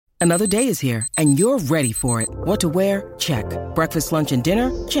Another day is here, and you're ready for it. What to wear? Check. Breakfast, lunch, and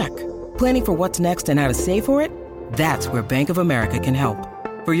dinner? Check. Planning for what's next and how to save for it? That's where Bank of America can help.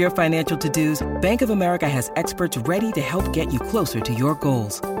 For your financial to-dos, Bank of America has experts ready to help get you closer to your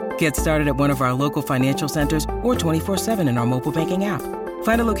goals. Get started at one of our local financial centers or 24/7 in our mobile banking app.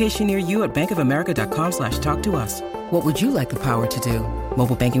 Find a location near you at bankofamerica.com/talktous. What would you like the power to do?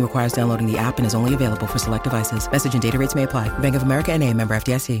 Mobile banking requires downloading the app and is only available for select devices. Message and data rates may apply. Bank of America N.A., member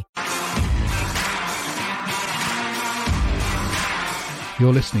FDIC.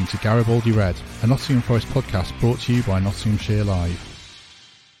 You're listening to Garibaldi Red, a Nottingham Forest podcast brought to you by Nottinghamshire Live.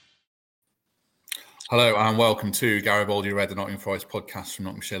 Hello and welcome to Garibaldi Red, the Nottingham Forest podcast from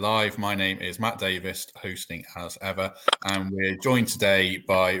Nottinghamshire Live. My name is Matt Davis, hosting as ever, and we're joined today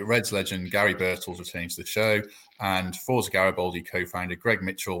by Reds legend Gary Birtles returning to the show and Forza Garibaldi co-founder Greg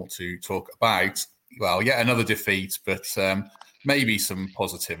Mitchell to talk about, well, yet another defeat, but maybe some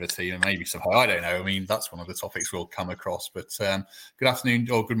positivity and maybe some, I don't know. I mean, that's one of the topics we'll come across. But good afternoon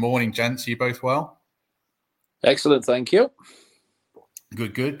or good morning, gents. Are you both well? Excellent, thank you.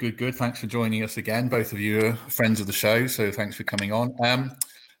 Good. Thanks for joining us again. Both of you are friends of the show, so thanks for coming on.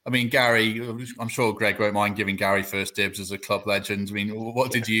 I mean, Gary, I'm sure Greg won't mind giving Gary first dibs as a club legend. I mean,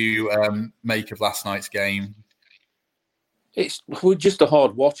 what did you make of last night's game? It's just a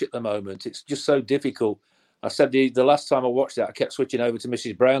hard watch at the moment. It's just so difficult. I said the last time I watched it, I kept switching over to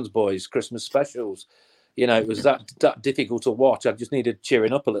Mrs. Brown's Boys Christmas specials. You know, it was that difficult to watch. I just needed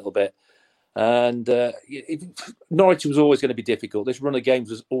cheering up a little bit. And Norwich was always going to be difficult. This run of games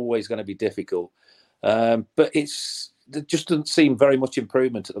was always going to be difficult. But there just doesn't seem very much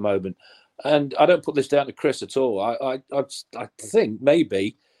improvement at the moment. And I don't put this down to Chris at all. I think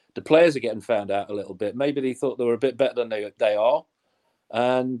maybe the players are getting found out a little bit. Maybe they thought they were a bit better than they are.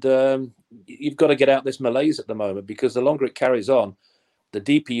 And you've got to get out this malaise at the moment, because the longer it carries on, the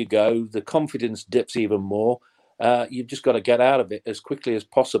deeper you go, the confidence dips even more. You've just got to get out of it as quickly as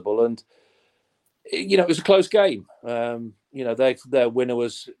possible. And you know, it was a close game. You know, their winner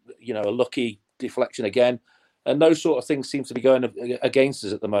was, you know, a lucky deflection again. And those sort of things seem to be going against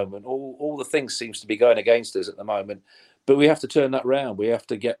us at the moment. All the things seems to be going against us at the moment. But we have to turn that round. We have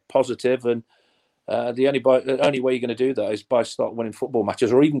to get positive. And the only way you're going to do that is by start winning football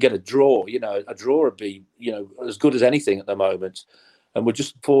matches, or even get a draw. You know, a draw would be, you know, as good as anything at the moment. And we're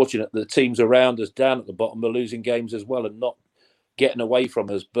just fortunate that the teams around us down at the bottom are losing games as well and not getting away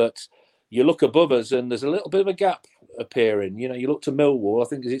from us. But you look above us and there's a little bit of a gap appearing. You know, you look to Millwall, I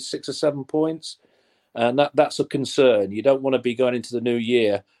think it's 6 or 7 points. And that's a concern. You don't want to be going into the new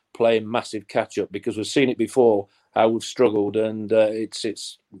year playing massive catch-up, because we've seen it before, how we've struggled. And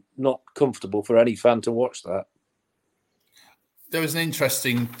it's not comfortable for any fan to watch that. There was an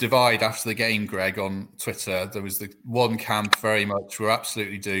interesting divide after the game, Greg, on Twitter. There was the one camp very much, we're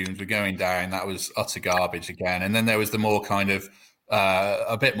absolutely doomed, we're going down. That was utter garbage again. And then there was the more kind of,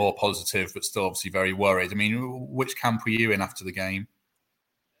 a bit more positive, but still obviously very worried. I mean, which camp were you in after the game?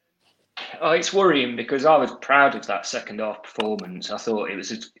 Oh, it's worrying, because I was proud of that second half performance. I thought it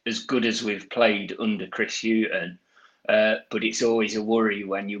was as good as we've played under Chris Hughton. But it's always a worry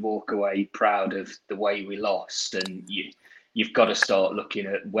when you walk away proud of the way we lost, and you've got to start looking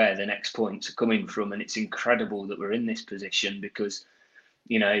at where the next points are coming from. And it's incredible that we're in this position, because,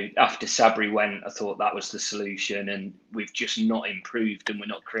 you know, after Sabri went, I thought that was the solution, and we've just not improved and we're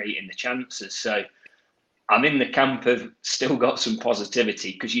not creating the chances. So I'm in the camp of still got some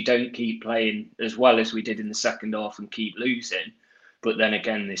positivity, because you don't keep playing as well as we did in the second half and keep losing. But then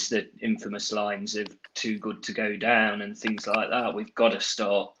again, the infamous lines of too good to go down and things like that. We've got to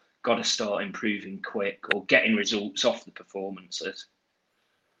start improving quick, or getting results off the performances.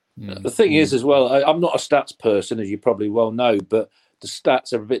 The thing is as well, I'm not a stats person, as you probably well know, but the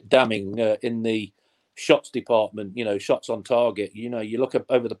stats are a bit damning in the shots department, you know, shots on target. You know, you look at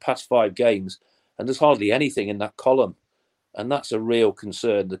over the past 5 games and there's hardly anything in that column. And that's a real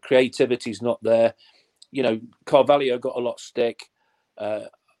concern. The creativity's not there. You know, Carvalho got a lot of stick.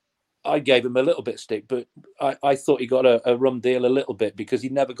 I gave him a little bit of stick, but I thought he got a rum deal a little bit, because he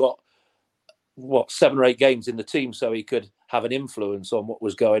never got, 7 or 8 games in the team so he could have an influence on what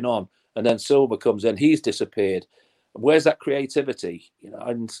was going on. And then Silva comes in, he's disappeared. Where's that creativity? You know,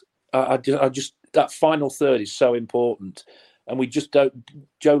 and I just that final third is so important, and we just don't.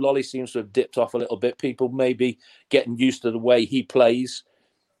 Joe Lolly seems to have dipped off a little bit. People maybe getting used to the way he plays.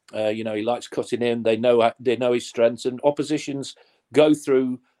 You know, he likes cutting in. They know his strengths, and oppositions go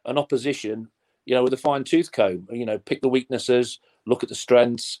through an opposition, you know, with a fine tooth comb. You know, pick the weaknesses, look at the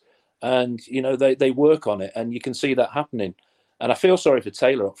strengths, and you know they work on it, and you can see that happening. And I feel sorry for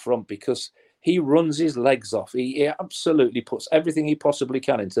Taylor up front, because He runs his legs off. He absolutely puts everything he possibly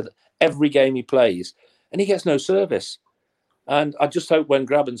can into every game he plays, and he gets no service. And I just hope when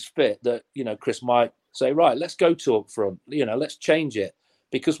Graben's fit that, Chris might say, right, let's go to up front. Let's change it,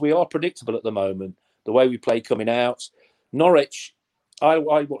 because we are predictable at the moment, the way we play coming out. Norwich, I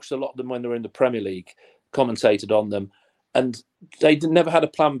watched a lot of them when they were in the Premier League, commentated on them, and they never had a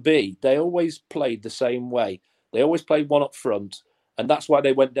plan B. They always played the same way. They always played one up front. And that's why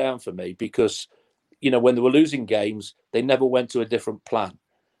they went down for me, because, when they were losing games, they never went to a different plan.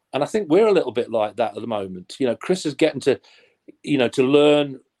 And I think we're a little bit like that at the moment. Chris is getting to, to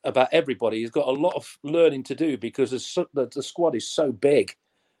learn about everybody. He's got a lot of learning to do, because the squad is so big,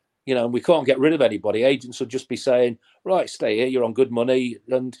 and we can't get rid of anybody. Agents will just be saying, right, stay here, you're on good money.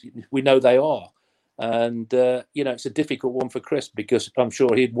 And we know they are. And, it's a difficult one for Chris, because I'm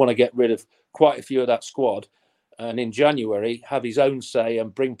sure he'd want to get rid of quite a few of that squad. And in January, have his own say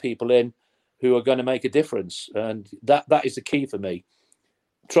and bring people in who are going to make a difference. And that is the key for me.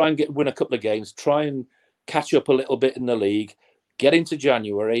 Try and win a couple of games, try and catch up a little bit in the league, get into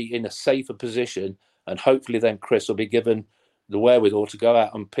January in a safer position, and hopefully then Chris will be given the wherewithal to go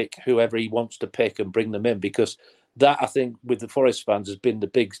out and pick whoever he wants to pick and bring them in, because that, I think, with the Forest fans has been the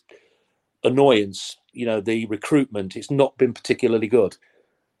big annoyance. The recruitment, it's not been particularly good.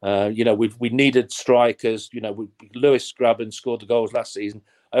 We needed strikers. Lewis Graben scored the goals last season.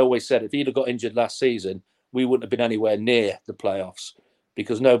 I always said if he'd have got injured last season, we wouldn't have been anywhere near the playoffs,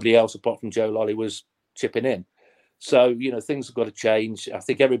 because nobody else apart from Joe Lolly was chipping in. So, things have got to change. I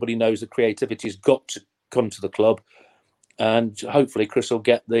think everybody knows that creativity's got to come to the club, and hopefully Chris will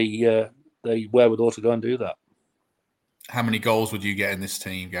get the wherewithal to go and do that. How many goals would you get in this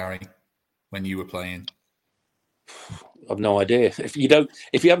team, Gary, when you were playing? I've no idea. If you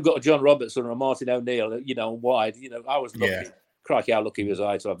haven't got a John Robertson or a Martin O'Neill, wide, I was lucky. Yeah. Crikey, how lucky was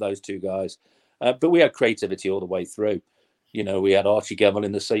I to have those two guys? But we had creativity all the way through. We had Archie Gemmill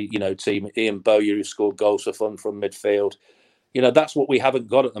in the team, Ian Bowyer, who scored goals for fun from midfield. That's what we haven't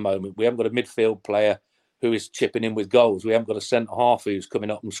got at the moment. We haven't got a midfield player who is chipping in with goals. We haven't got a centre half who's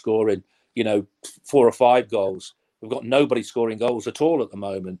coming up and scoring, 4 or 5 goals. We've got nobody scoring goals at all at the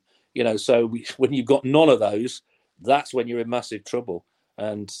moment. So when you've got none of those, that's when you're in massive trouble.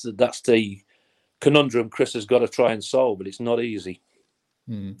 And that's the conundrum Chris has got to try and solve, but it's not easy.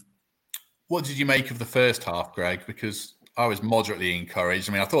 What did you make of the first half, Greg? Because I was moderately encouraged.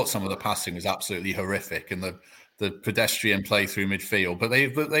 I mean, I thought some of the passing was absolutely horrific and the pedestrian play through midfield, but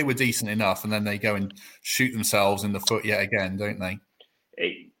they were decent enough, and then they go and shoot themselves in the foot yet again, don't they?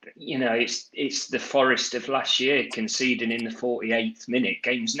 It's the Forest of last year, conceding in the 48th minute.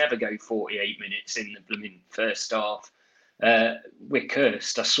 Games never go 48 minutes in the blooming first half. We're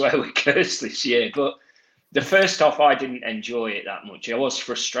cursed. I swear we're cursed this year. But the first half, I didn't enjoy it that much. I was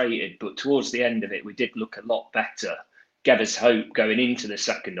frustrated, but towards the end of it, we did look a lot better. Gave us hope going into the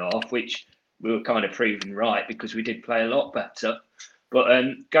second half, which we were kind of proven right, because we did play a lot better. But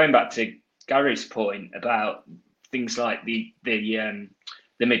going back to Gary's point about things like the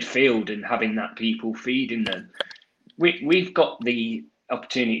midfield and having that people feeding them, we've got the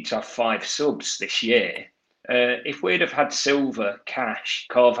opportunity to have 5 subs this year. If we'd have had Silva, Cash,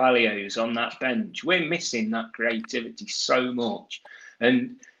 Carvalho's on that bench, we're missing that creativity so much.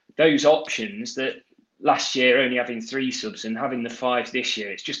 And those options that last year only having 3 subs and having the 5 this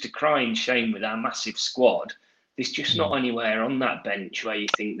year, it's just a crying shame with our massive squad. There's just not anywhere on that bench where you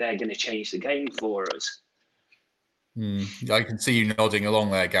think they're going to change the game for us. I can see you nodding along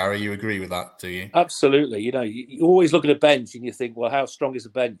there, Gary. You agree with that, do you? Absolutely. You always look at a bench and you think, well, how strong is the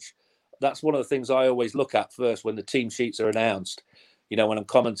bench? That's one of the things I always look at first when the team sheets are announced. When I'm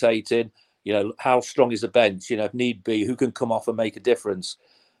commentating, how strong is the bench? If need be, who can come off and make a difference?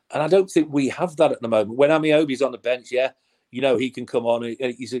 And I don't think we have that at the moment. When Amiobi's on the bench, he can come on.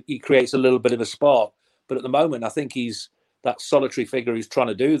 He creates a little bit of a spark. But at the moment, I think he's that solitary figure who's trying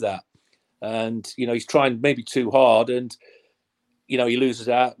to do that. And, he's trying maybe too hard, and, he loses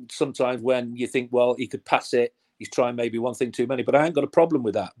out sometimes when you think, well, he could pass it. He's trying maybe one thing too many, but I ain't got a problem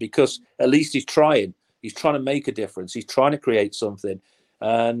with that, because at least he's trying. He's trying to make a difference. He's trying to create something.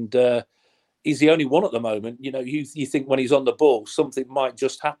 And he's the only one at the moment. You think when he's on the ball, something might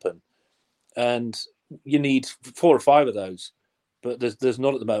just happen. And you need 4 or 5 of those, but there's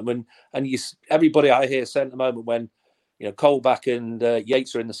not at the moment. And everybody I hear saying at the moment, when Colback and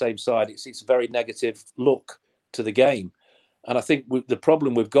Yates are in the same side, it's a very negative look to the game. And I think the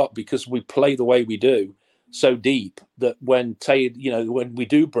problem we've got, because we play the way we do so deep, that when when we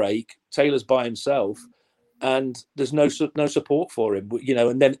do break, Taylor's by himself and there's no support for him,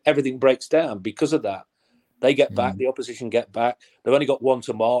 and then everything breaks down because of that. They get back, the opposition get back. They've only got one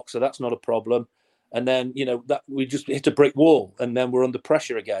to mark, so that's not a problem. And then, that we just hit a brick wall, and then we're under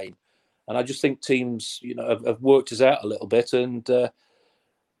pressure again. And I just think teams, have worked us out a little bit. And,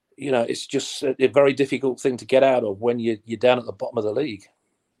 it's just a very difficult thing to get out of when you're down at the bottom of the league.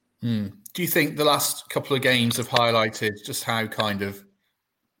 Do you think the last couple of games have highlighted just how kind of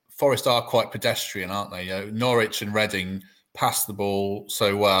Forest are quite pedestrian, aren't they? Norwich and Reading pass the ball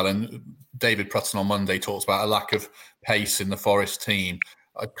so well. And David Prutton on Monday talks about a lack of pace in the Forest team.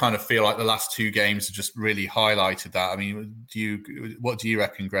 I kind of feel like the last two games have just really highlighted that. I mean, what do you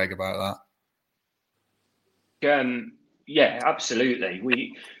reckon, Greg, about that? Yeah,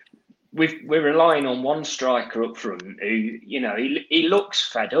 absolutely. We're relying on one striker up front who, he looks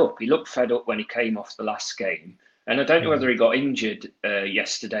fed up. He looked fed up when he came off the last game. And I don't know whether he got injured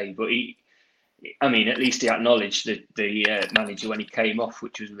yesterday, but at least he acknowledged the manager when he came off,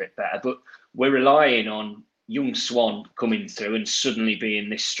 which was a bit better. But we're relying on young Swan coming through and suddenly being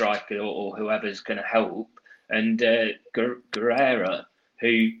this striker or whoever's going to help. And Guerrera,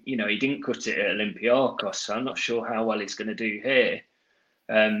 who, he didn't cut it at Olympiacos, so I'm not sure how well he's going to do here.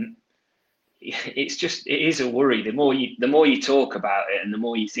 It is a worry. The more you talk about it and the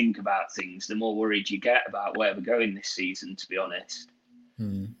more you think about things, the more worried you get about where we're going this season, to be honest. I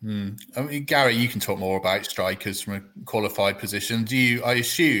mean, Gary, you can talk more about strikers from a qualified position. I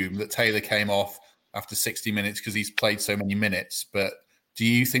assume that Taylor came off after 60 minutes because he's played so many minutes, but do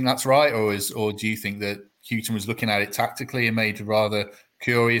you think that's right? Or do you think that Hughton was looking at it tactically and made a rather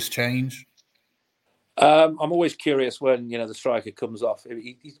curious change? I'm always curious when the striker comes off.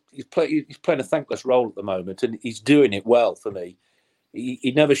 He's playing a thankless role at the moment, and he's doing it well for me.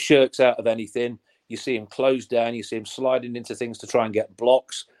 He never shirks out of anything. You see him close down. You see him sliding into things to try and get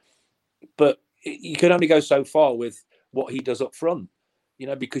blocks. But you can only go so far with what he does up front,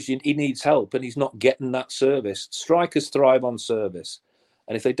 because he needs help, and he's not getting that service. Strikers thrive on service,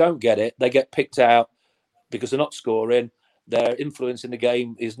 and if they don't get it, they get picked out because they're not scoring. Their influence in the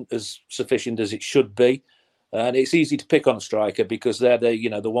game isn't as sufficient as it should be. And it's easy to pick on a striker because they're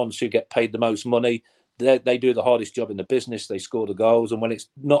the ones who get paid the most money. They do the hardest job in the business. They score the goals. And when it's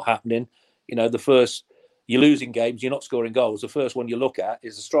not happening, you're losing games, you're not scoring goals. The first one you look at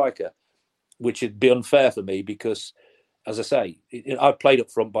is the striker, which would be unfair for me because, as I say, I played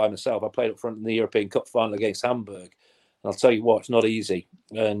up front by myself. I played up front in the European Cup final against Hamburg. And I'll tell you what, it's not easy.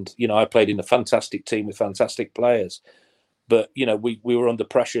 And, I played in a fantastic team with fantastic players. But, we were under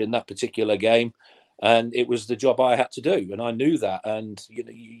pressure in that particular game, and it was the job I had to do. And I knew that. And,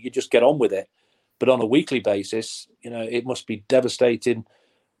 you just get on with it. But on a weekly basis, it must be devastating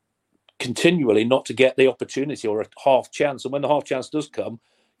continually not to get the opportunity or a half chance. And when the half chance does come,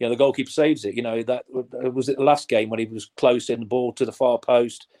 the goalkeeper saves it. That was it the last game when he was close in the ball to the far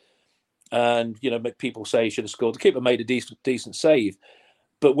post. And, people say he should have scored. The keeper made a decent save.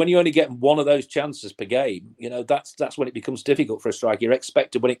 But when you only get one of those chances per game, that's when it becomes difficult for a striker. You're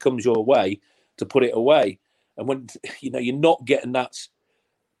expected when it comes your way to put it away. And when, you're not getting that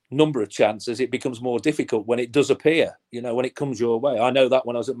number of chances, it becomes more difficult when it does appear, when it comes your way. I know that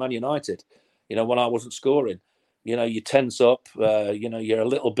when I was at Man United, when I wasn't scoring, you tense up, you're a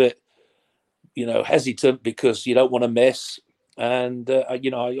little bit, hesitant because you don't want to miss. And, I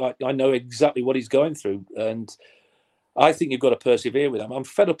know exactly what he's going through. And I think you've got to persevere with him. I'm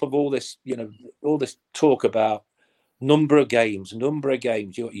fed up of all this, all this talk about number of games. You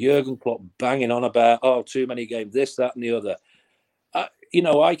got Jurgen Klopp banging on about, too many games, this, that, and the other.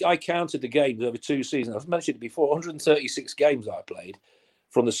 I counted the games over 2 seasons. I've mentioned it before, 136 games I played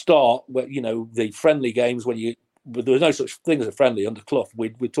from the start, where, the friendly games when there was no such thing as a friendly under Clough. We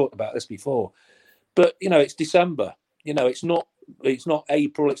talked about this before. But, it's December. It's not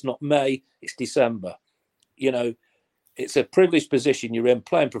April, it's not May, it's December. It's a privileged position you're in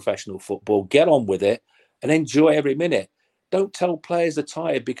playing professional football. Get on with it and enjoy every minute. Don't tell players they're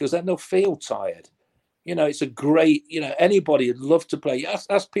tired because then they'll feel tired. It's a great, anybody would love to play.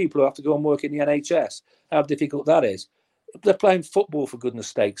 Ask people who have to go and work in the NHS how difficult that is. They're playing football, for goodness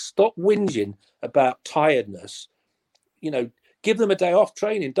sake. Stop whinging about tiredness. Give them a day off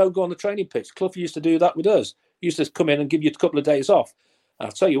training. Don't go on the training pitch. Clough used to do that with us. He used to come in and give you a couple of days off. And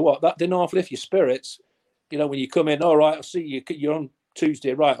I'll tell you what, that didn't half lift your spirits. When you come in, all right, I'll see you. You're on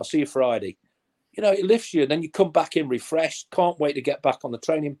Tuesday, right? I'll see you Friday. It lifts you. And then you come back in refreshed. Can't wait to get back on the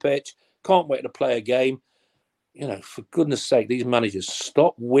training pitch. Can't wait to play a game. For goodness sake, these managers,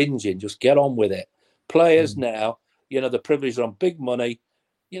 stop whinging. Just get on with it. Players now, the privileged are on big money.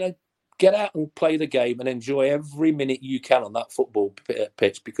 Get out and play the game and enjoy every minute you can on that football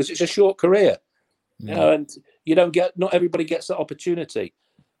pitch because it's a short career. And not everybody gets that opportunity.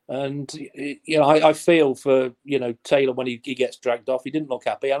 And I feel for Taylor when he gets dragged off. He didn't look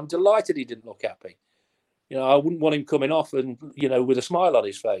happy. I'm delighted he didn't look happy. I wouldn't want him coming off and with a smile on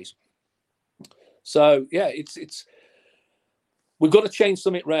his face. So yeah, it's we've got to change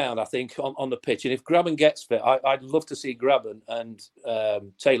something round, I think, on the pitch. And if Grabban gets fit, I'd love to see Grabban and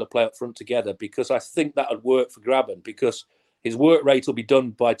Taylor play up front together, because I think that would work for Grabban, because his work rate will be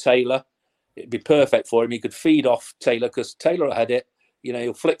done by Taylor. It'd be perfect for him. He could feed off Taylor because Taylor had it.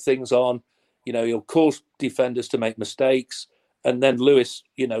 He'll flick things on. He'll cause defenders to make mistakes. And then Lewis,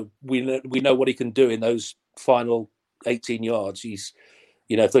 we know what he can do in those final 18 yards. He's,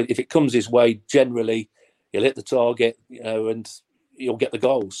 if it comes his way, generally he'll hit the target, and he'll get the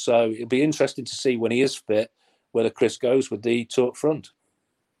goals. So it'll be interesting to see when he is fit whether Chris goes with the two up front.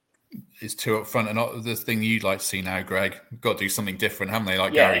 It's two up front, and not the thing you'd like to see now, Greg. We've got to do something different, haven't they?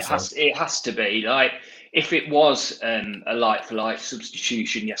 Like yeah, Gary said. It has to be. Like, if it was a like-for-like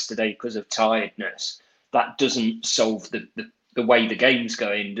substitution yesterday because of tiredness, that doesn't solve the way the game's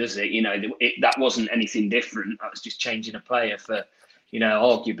going, does it? That wasn't anything different. That was just changing a player for,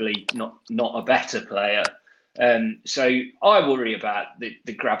 arguably not a better player. So I worry about the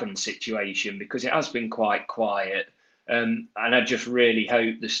Grabban situation, because it has been quite quiet. And I just really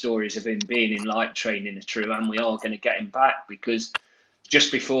hope the stories of him being in light training are true, and we are going to get him back, because just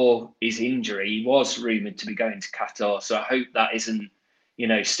before his injury, he was rumoured to be going to Qatar. So I hope that isn't,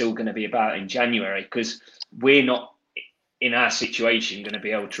 still going to be about in January, because we're not, in our situation, going to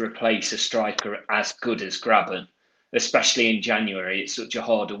be able to replace a striker as good as Grabban, especially in January. It's such a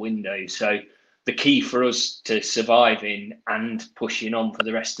harder window. So the key for us to surviving and pushing on for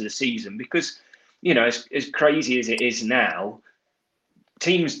the rest of the season, because as crazy as it is now,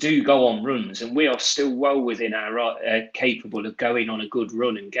 teams do go on runs, and we are still well within our capable of going on a good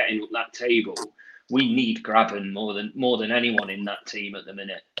run and getting up that table. We need Grabban more than anyone in that team at the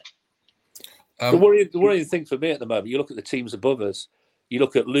minute. The worrying thing for me at the moment, you look at the teams above us, you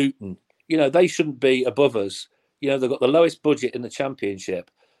look at Luton, they shouldn't be above us. They've got the lowest budget in the Championship,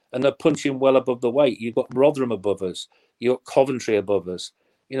 and they're punching well above the weight. You've got Rotherham above us, you've got Coventry above us.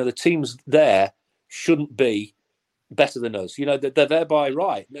 The teams there shouldn't be better than us. They're there by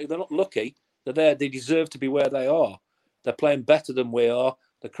right. No, they're not lucky. They're there. They deserve to be where they are. They're playing better than we are.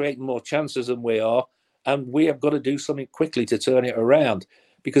 They're creating more chances than we are. And we have got to do something quickly to turn it around,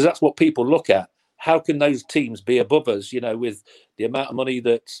 because that's what people look at. How can those teams be above us, with the amount of money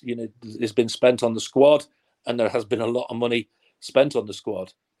that, has been spent on the squad, and there has been a lot of money spent on the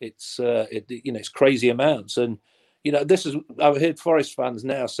squad. It's, it's crazy amounts. And, I've heard Forest fans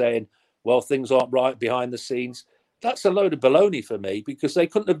now saying, well, things aren't right behind the scenes. That's a load of baloney for me, because they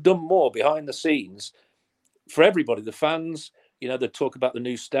couldn't have done more behind the scenes for everybody. The fans, they talk about the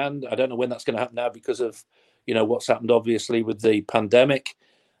new stand. I don't know when that's going to happen now because of, what's happened, obviously, with the pandemic.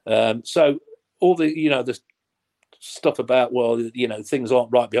 So all the, the stuff about, well, things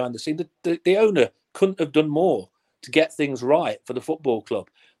aren't right behind the scenes. The owner couldn't have done more to get things right for the football club.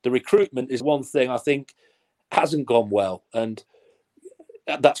 The recruitment is one thing I think hasn't gone well, and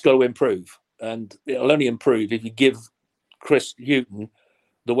that's got to improve. And it'll only improve if you give Chris Hughton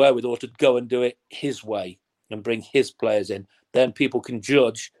the wherewithal to go and do it his way and bring his players in. Then people can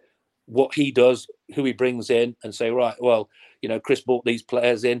judge what he does, who he brings in, and say, right, well, Chris brought these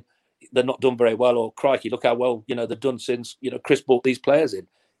players in. They're not done very well, or crikey, look how well, they've done since, Chris brought these players in.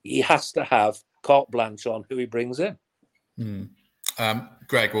 He has to have carte blanche on who he brings in.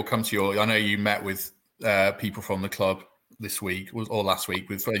 Greg, we'll come to you. I know you met with people from the club this week or last week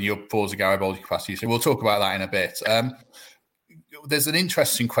with your Forza Garibaldi capacity. So we'll talk about that in a bit. There's an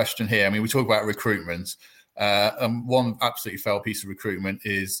interesting question here. I mean, we talk about recruitment. One absolutely fell piece of recruitment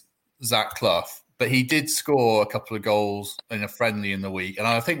is Zach Clough, but he did score a couple of goals in a friendly in the week. And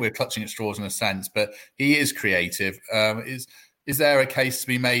I think we're clutching at straws in a sense, but he is creative. Is there a case to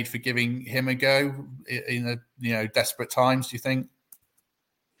be made for giving him a go in desperate times, do you think?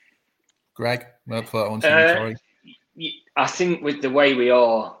 Greg, I'll put that on to you, sorry. I think with the way we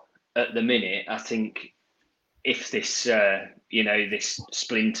are at the minute, I think if this, this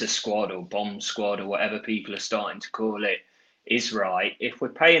splinter squad or bomb squad or whatever people are starting to call it is right, if we're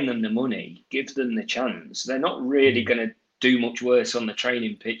paying them the money, give them the chance. They're not really going to do much worse on the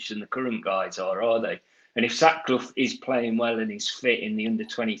training pitch than the current guys are they? And if Zach Clough is playing well and is fit in the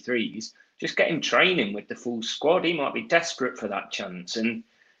under-23s, just get him training with the full squad. He might be desperate for that chance. And,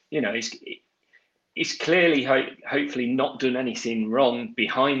 he's clearly, hopefully, not done anything wrong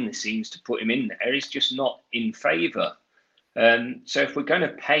behind the scenes to put him in there. He's just not in favour. So if we're going to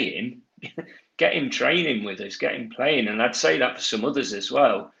pay him, get him training with us, get him playing. And I'd say that for some others as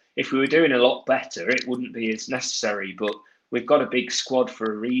well. If we were doing a lot better, it wouldn't be as necessary. But we've got a big squad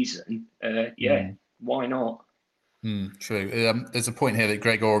for a reason. Why not? True. There's a point here that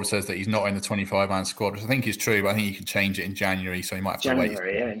Greg Orb says that he's not in the 25-man squad, which I think is true, but I think you can change it in January, so he might have to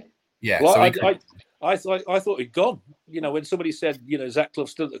wait. Yeah. Well, I thought he'd gone. When somebody said, Zach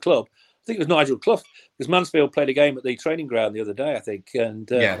Clough's still at the club, I think it was Nigel Clough, because Mansfield played a game at the training ground the other day, I think. And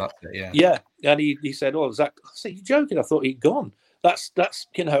that's it, yeah. And he said, "Oh, Zach," I said, "You're joking? I thought he'd gone." That's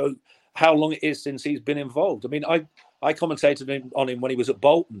how long it is since he's been involved. I mean, I commentated on him when he was at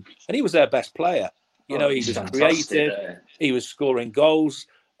Bolton, and he was their best player. He was creative, he was scoring goals,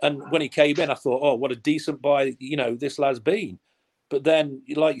 and when he came in, I thought, "Oh, what a decent buy, this lad's been." But then,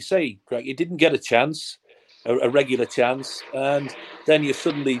 like you say, Greg, he didn't get a chance, a regular chance, and then you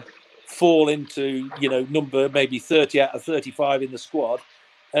suddenly fall into number maybe 30 out of 35 in the squad,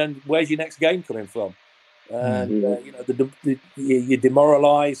 and where's your next game coming from? And you're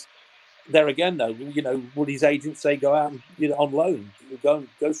demoralised. There again, though, would his agent say go out and on loan,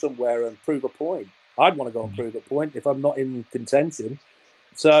 go somewhere and prove a point? I'd want to go and prove a point if I'm not in contention.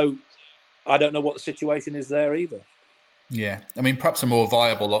 So I don't know what the situation is there either. Yeah, I mean, perhaps a more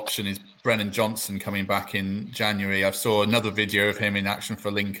viable option is Brennan Johnson coming back in January. I saw another video of him in action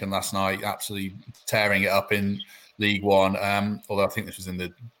for Lincoln last night, absolutely tearing it up in League One, although I think this was in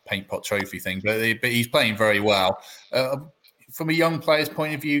the Paint Pot Trophy thing. But he's playing very well. From a young player's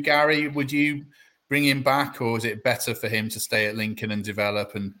point of view, Gary, would you bring him back, or is it better for him to stay at Lincoln and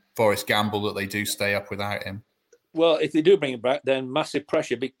develop, and Forest gamble that they do stay up without him? Well, if they do bring him back, then massive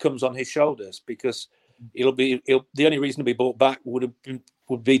pressure comes on his shoulders, because the only reason to be brought back would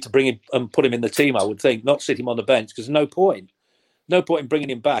be to bring him and put him in the team, I would think, not sit him on the bench, because no point in bringing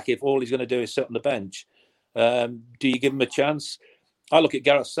him back if all he's going to do is sit on the bench. Do you give him a chance? I look at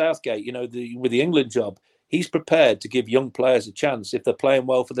Gareth Southgate, with the England job, he's prepared to give young players a chance if they're playing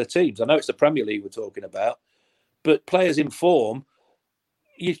well for their teams. I know it's the Premier League we're talking about, but players in form,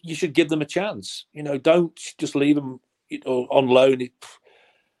 you should give them a chance. Don't just leave them on loan.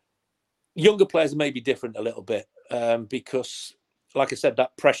 Younger players may be different a little bit because, like I said,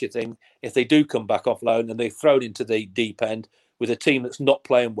 that pressure thing, if they do come back off loan and they're thrown into the deep end with a team that's not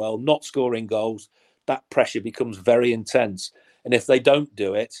playing well, not scoring goals, that pressure becomes very intense. And if they don't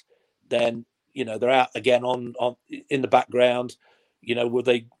do it, then, they're out again on in the background. Will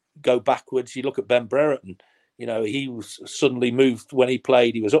they go backwards? You look at Ben Brereton, he was suddenly moved when he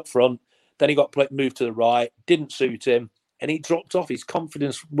played. He was up front. Then he got moved to the right, didn't suit him, and he dropped off. His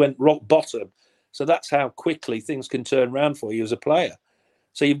confidence went rock bottom. So that's how quickly things can turn around for you as a player.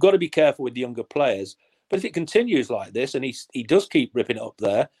 So you've got to be careful with the younger players. But if it continues like this and he does keep ripping it up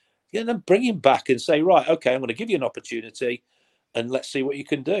there, then bring him back and say, right, okay, I'm going to give you an opportunity and let's see what you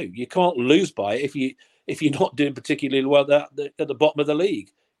can do. You can't lose by it if you're not doing particularly well at the bottom of the league.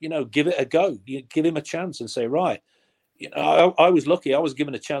 Give it a go. You give him a chance and say, right. I was lucky. I was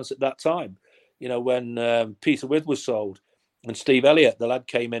given a chance at that time. When Peter With was sold and Steve Elliott, the lad,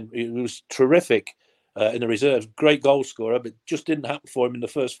 came in. He was terrific in the reserves, great goal scorer, but just didn't happen for him in the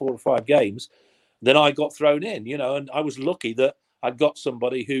first 4 or 5 games. Then I got thrown in, and I was lucky that I'd got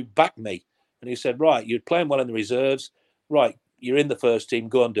somebody who backed me. And he said, right, you're playing well in the reserves. Right, you're in the first team,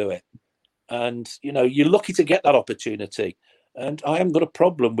 go and do it. And, you're lucky to get that opportunity. And I haven't got a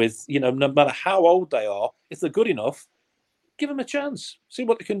problem with, no matter how old they are, if they're good enough, give them a chance, see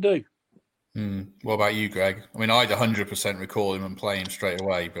what they can do. What about you, Greg? I mean, I'd 100% recall him and play him straight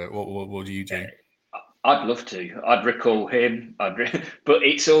away, but what do you do? I'd love to. I'd recall him. But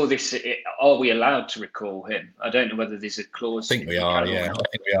it's all this. Are we allowed to recall him? I don't know whether there's a clause. I think we are. Yeah, I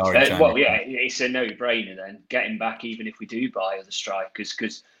think we are. It's a no-brainer then. Get him back, even if we do buy other strikers,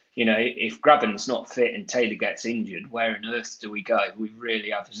 because if Graben's not fit and Taylor gets injured, where on earth do we go? We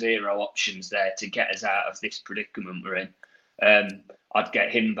really have 0 options there to get us out of this predicament we're in. I'd get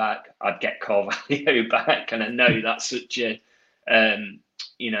him back. I'd get Carvalho back, and I know that's such a.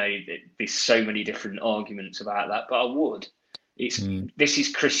 There's so many different arguments about that, but I would. This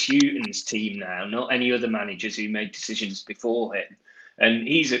is Chris Hughton's team now, not any other managers who made decisions before him. And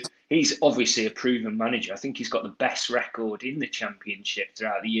he's obviously a proven manager. I think he's got the best record in the Championship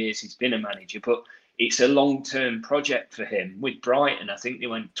throughout the years he's been a manager. But it's a long-term project for him. With Brighton, I think they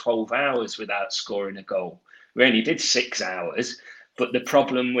went 12 hours without scoring a goal. We only did 6 hours. But the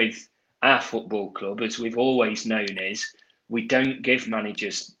problem with our football club, as we've always known, is we don't give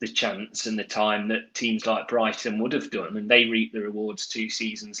managers the chance and the time that teams like Brighton would have done, and they reap the rewards 2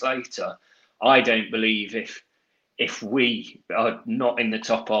 seasons later. I don't believe if we are not in the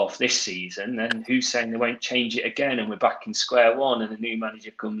top half this season, then who's saying they won't change it again and we're back in square one and a new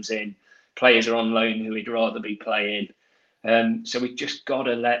manager comes in, players are on loan who he'd rather be playing. So we've just got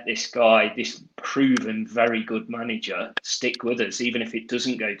to let this guy, this proven very good manager, stick with us, even if it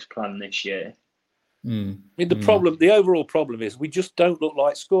doesn't go to plan this year. I mean, the overall problem is we just don't look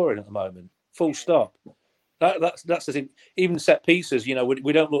like scoring at the moment. Full stop. That's the thing. Even set pieces, we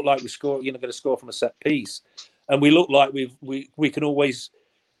don't look like we're going to score from a set piece, and we look like we can always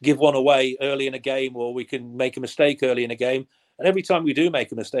give one away early in a game, or we can make a mistake early in a game. And every time we do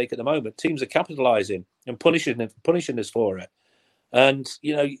make a mistake at the moment, teams are capitalising and punishing us for it. And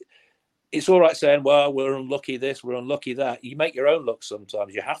it's all right saying, "Well, we're unlucky this, we're unlucky that." You make your own luck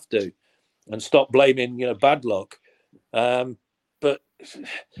sometimes. You have to, and stop blaming bad luck. But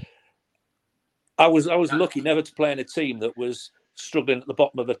I was lucky never to play in a team that was struggling at the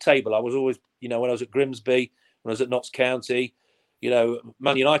bottom of the table. I was always, when I was at Grimsby, when I was at Notts County,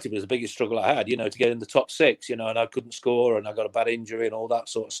 Man United was the biggest struggle I had, to get in the top six, and I couldn't score and I got a bad injury and all that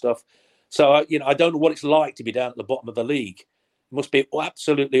sort of stuff. So, I don't know what it's like to be down at the bottom of the league. It must be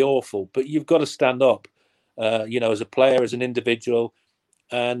absolutely awful, but you've got to stand up, as a player, as an individual.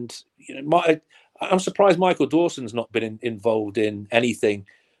 And, I'm surprised Michael Dawson's not been involved in anything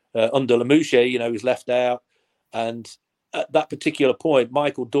under Lamouche. He's left out. And at that particular point,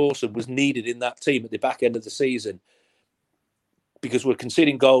 Michael Dawson was needed in that team at the back end of the season, because we're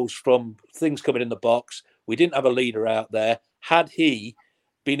conceding goals from things coming in the box. We didn't have a leader out there. Had he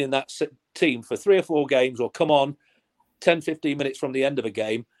been in that team for 3 or 4 games, or come on 10, 15 minutes from the end of a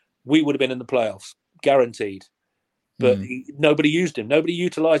game, we would have been in the playoffs, guaranteed. But nobody used him. Nobody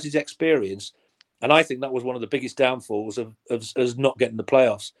utilised his experience. And I think that was one of the biggest downfalls of not getting the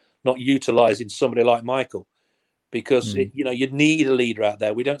playoffs, not utilising somebody like Michael. Because, you need a leader out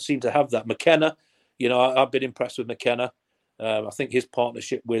there. We don't seem to have that. McKenna, I've been impressed with McKenna. I think his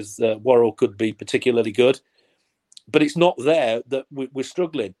partnership with Worrell could be particularly good. But it's not there that we're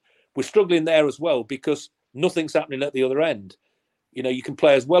struggling. We're struggling there as well because nothing's happening at the other end. You can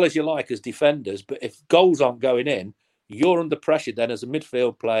play as well as you like as defenders, but if goals aren't going in, you're under pressure then as a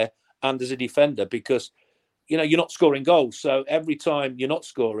midfield player and as a defender because, you're not scoring goals. So every time you're not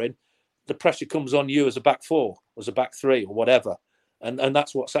scoring, the pressure comes on you as a back four, as a back three or whatever. And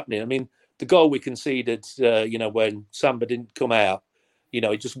that's what's happening. I mean, the goal we conceded, when Samba didn't come out, he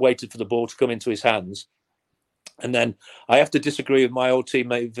just waited for the ball to come into his hands. And then I have to disagree with my old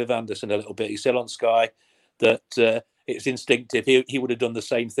teammate Viv Anderson a little bit. He said on Sky that it's instinctive. He would have done the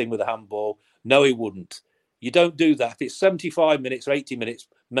same thing with a handball. No, he wouldn't. You don't do that. If it's 75 minutes or 80 minutes,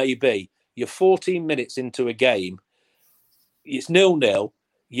 maybe. You're 14 minutes into a game. It's 0-0.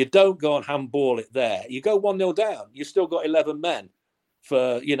 You don't go and handball it there. You go 1-0 down. You've still got 11 men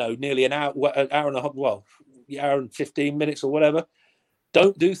for, nearly an hour and a half, hour and 15 minutes or whatever.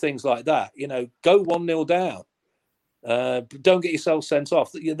 Don't do things like that. Go 1-0 down. Don't get yourself sent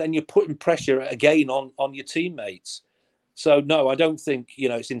off. Then you're putting pressure again on your teammates. So, no, I don't think,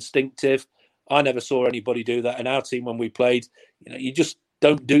 it's instinctive. I never saw anybody do that in our team when we played. You just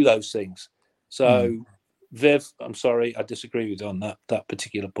don't do those things. So, Viv, I'm sorry, I disagree with you on that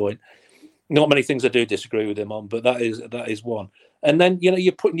particular point. Not many things I do disagree with him on, but that is one. And then,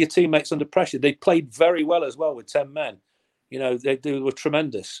 you're putting your teammates under pressure. They played very well as well with 10 men. They were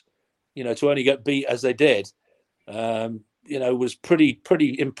tremendous. To only get beat as they did, was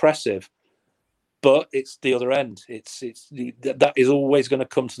pretty impressive. But it's the other end. That is always going to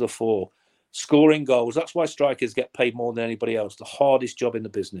come to the fore. Scoring goals. That's why strikers get paid more than anybody else. The hardest job in the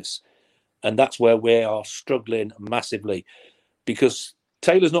business. And that's where we are struggling massively. Because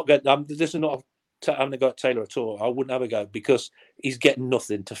Taylor's not getting... this is not... I'm going to go at Taylor at all. I wouldn't have a go because he's getting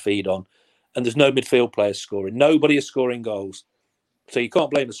nothing to feed on. And there's no midfield players scoring. Nobody is scoring goals. So you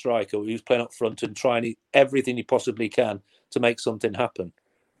can't blame the striker who's playing up front and trying everything he possibly can to make something happen.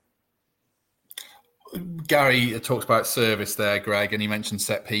 Gary talks about service there, Greg, and he mentioned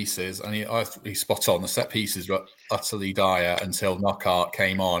set pieces. And he's spot on. The set pieces were utterly dire until Knockaert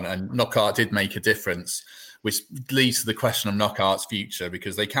came on. And Knockaert did make a difference, which leads to the question of Knockaert's future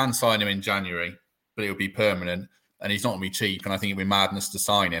because they can sign him in January, but it'll be permanent. And he's not going to be cheap. And I think it'd be madness to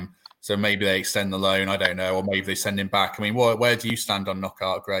sign him. So maybe they extend the loan, I don't know, or maybe they send him back. I mean, where do you stand on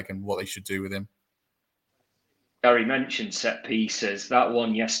Knockaert, Greg, and what they should do with him? Gary mentioned set pieces. That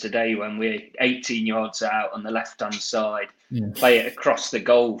one yesterday when we're 18 yards out on the left-hand side, play it across the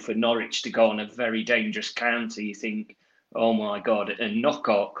goal for Norwich to go on a very dangerous counter. You think, oh my God, and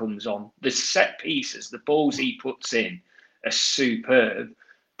Knockaert comes on. The set pieces, the balls he puts in are superb.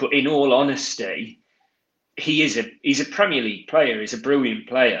 But in all honesty, he's a Premier League player. He's a brilliant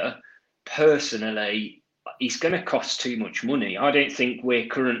player. Personally, he's going to cost too much money. I don't think we're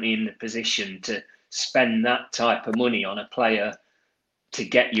currently in the position to spend that type of money on a player to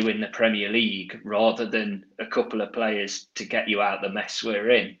get you in the Premier League rather than a couple of players to get you out the mess we're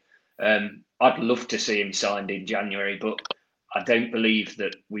in. I'd love to see him signed in January, but I don't believe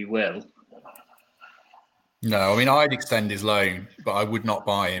that we will. No, I mean, I'd extend his loan, but I would not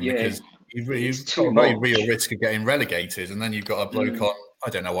buy him because you've got a very real risk of getting relegated, and then you've got a bloke on, I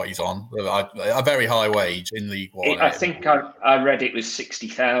don't know what he's on, a very high wage in League One. I think I read it was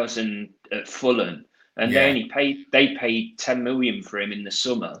 60,000 at Fulham, and they paid 10 million for him in the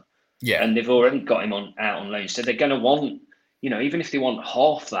summer, and they've already got him out on loan. So they're going to want, even if they want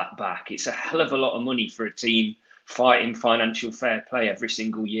half that back, it's a hell of a lot of money for a team fighting financial fair play every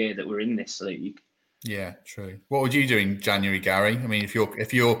single year that we're in this league. Yeah, true. What would you do in January, Gary? I mean, if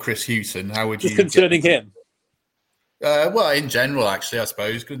you're Chris Hughton, how would you? Just concerning him. Well, in general, actually, I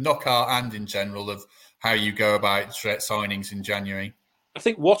suppose, Knockaert and in general of how you go about signings in January. I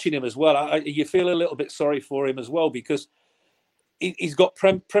think watching him as well, you feel a little bit sorry for him as well because he's got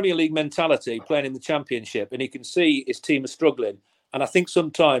Premier League mentality playing in the Championship, and he can see his team are struggling. And I think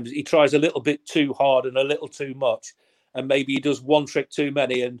sometimes he tries a little bit too hard and a little too much, and maybe he does one trick too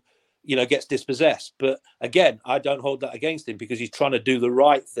many and gets dispossessed. But again, I don't hold that against him because he's trying to do the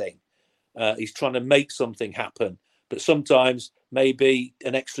right thing. He's trying to make something happen. But sometimes maybe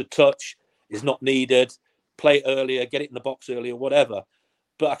an extra touch is not needed. Play it earlier, get it in the box earlier, whatever.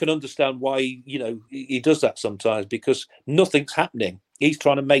 But I can understand why he does that sometimes because nothing's happening. He's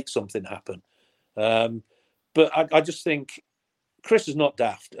trying to make something happen. But I just think Chris is not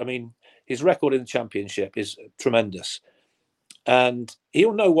daft. I mean, his record in the Championship is tremendous. And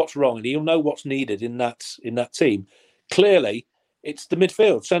he'll know what's wrong and he'll know what's needed in that team. Clearly, it's the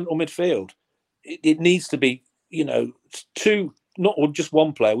midfield, central midfield. It needs to be, two, not just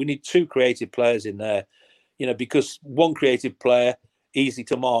one player. We need two creative players in there, because one creative player, easy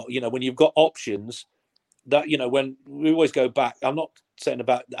to mark. When you've got options, that, when we always go back, I'm not saying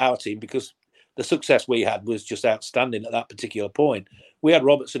about our team because the success we had was just outstanding at that particular point. We had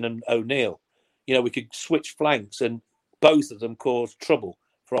Robertson and O'Neill. We could switch flanks and both of them caused trouble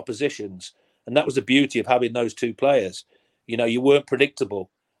for oppositions. And that was the beauty of having those two players. You weren't predictable.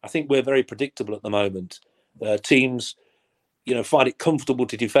 I think we're very predictable at the moment. Teams, find it comfortable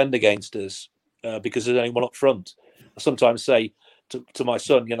to defend against us because there's only one up front. I sometimes say to my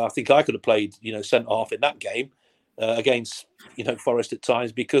son, I think I could have played, centre-half in that game against, Forest at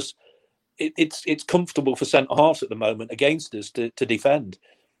times because it's comfortable for centre-halves at the moment against us to defend.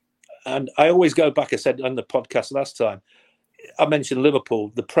 And I always go back, I said on the podcast last time, I mentioned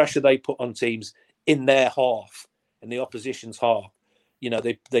Liverpool, the pressure they put on teams in their half, in the opposition's half.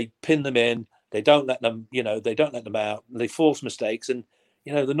 They pin them in, they don't let them, they don't let them out, they force mistakes. And,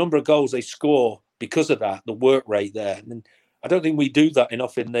 the number of goals they score because of that, the work rate there. And I don't think we do that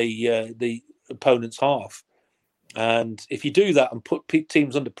enough in the opponent's half. And if you do that and put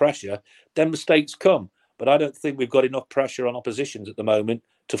teams under pressure, then mistakes come. But I don't think we've got enough pressure on oppositions at the moment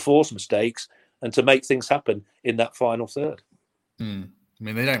to force mistakes and to make things happen in that final third. I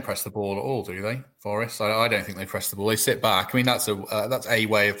mean, they don't press the ball at all, do they, Forest? I don't think they press the ball. They sit back. I mean, that's a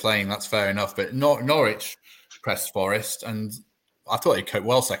way of playing. That's fair enough. But Norwich pressed Forest, and I thought they coped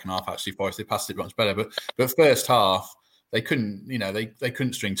well second half. Actually, Forest they passed it much better. But first half they couldn't. They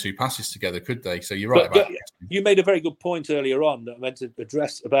couldn't string two passes together, could they? So you're right about that. You made a very good point earlier on that I meant to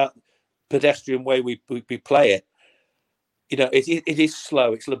address about pedestrian way we play it. It is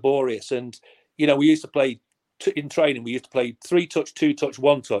slow, it's laborious, and we used to play in training. We used to play 3-touch, 2-touch,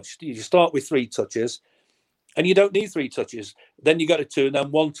 1-touch. You start with 3 touches, and you don't need 3 touches. Then you go to 2, and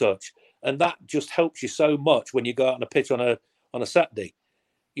then 1 touch, and that just helps you so much when you go out on a pitch on a Saturday.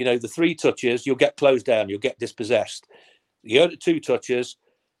 The 3 touches, you'll get closed down, you'll get dispossessed. You go to 2 touches,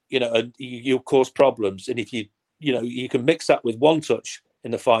 and you'll cause problems. And if you can mix that with 1 touch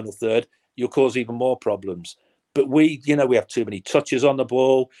in the final third, you'll cause even more problems. But we have too many touches on the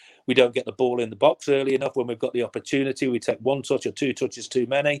ball. We don't get the ball in the box early enough when we've got the opportunity. We take 1 touch or 2 touches too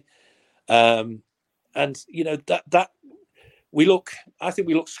many. And that I think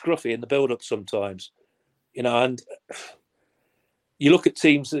we look scruffy in the build-up sometimes. And you look at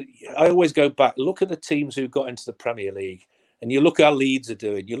teams that I always go back, look at the teams who got into the Premier League, and you look how Leeds are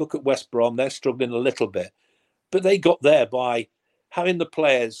doing. You look at West Brom, they're struggling a little bit, but they got there by having the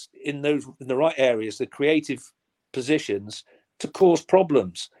players in the right areas, the creative positions to cause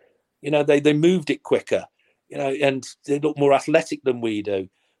problems. They moved it quicker, and they look more athletic than we do.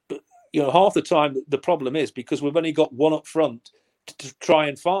 But, half the time the problem is because we've only got one up front to try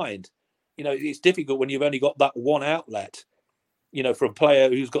and find. It's difficult when you've only got that one outlet, for a player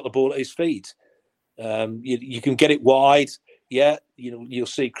who's got the ball at his feet. You can get it wide. Yeah, you'll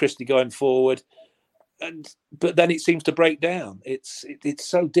see Christie going forward. but then it seems to break down. It's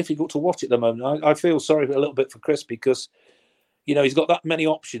so difficult to watch at the moment. I feel sorry a little bit for Chris because, he's got that many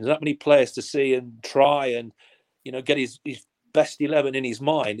options, that many players to see and try and, get his best 11 in his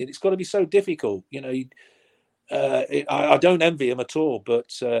mind. And it's got to be so difficult. I don't envy him at all,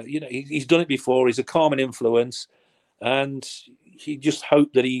 but, he's done it before. He's a calming influence. And he just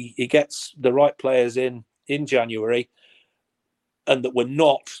hoped that he gets the right players in January and that we're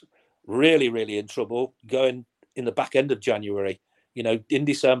not really, really in trouble going in the back end of January. In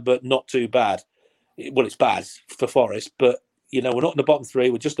December, not too bad. Well, it's bad for Forest, but, we're not in the bottom three.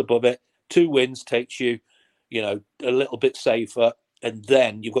 We're just above it. 2 wins takes you, a little bit safer. And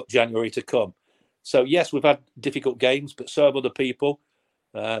then you've got January to come. So, yes, we've had difficult games, but so have other people.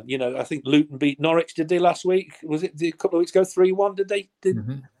 I think Luton beat Norwich, did they, last week? Was it a couple of weeks ago, 3-1, did they?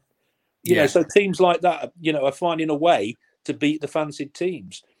 So teams like that, are finding a way to beat the fancied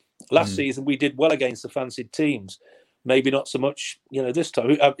teams. Last season, we did well against the fancied teams. Maybe not so much, this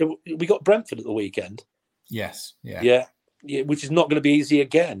time. We got Brentford at the weekend. Yes. Yeah, which is not going to be easy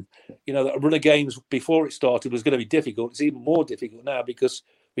again. The run of games before it started was going to be difficult. It's even more difficult now because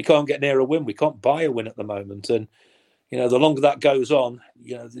we can't get near a win. We can't buy a win at the moment. And, the longer that goes on,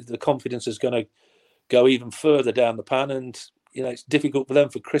 the confidence is going to go even further down the pan. And, it's difficult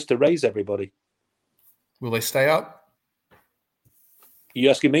for Chris to raise everybody. Will they stay up? Are you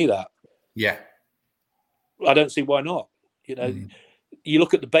asking me that? Yeah. I don't see why not. You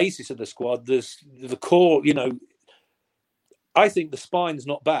look at the basis of the squad, there's the core, I think the spine's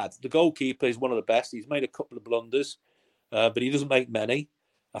not bad. The goalkeeper is one of the best. He's made a couple of blunders, but he doesn't make many.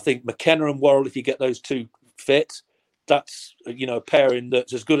 I think McKenna and Worrell, if you get those two fit, that's, a pairing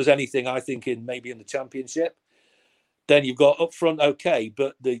that's as good as anything, I think, maybe in the Championship. Then you've got up front, okay,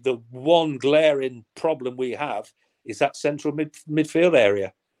 but the one glaring problem we have is that central midfield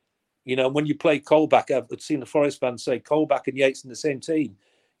area. When you play Colback, I've seen the Forest fans say Colback and Yates in the same team.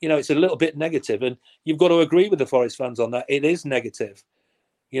 It's a little bit negative, and you've got to agree with the Forest fans on that. It is negative.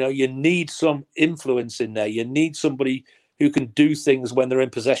 You need some influence in there. You need somebody who can do things when they're in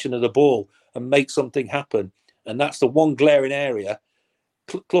possession of the ball and make something happen. And that's the one glaring area.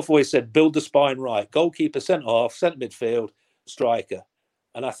 Clough always said, build the spine right. Goalkeeper, centre-half, centre midfield, striker.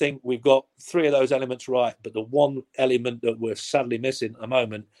 And I think we've got 3 of those elements right. But the one element that we're sadly missing at the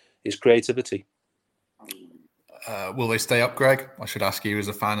moment is creativity. Will they stay up, Greg? I should ask you as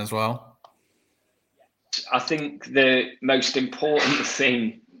a fan as well. I think the most important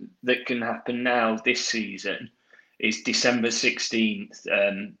thing that can happen now this season is December 16th,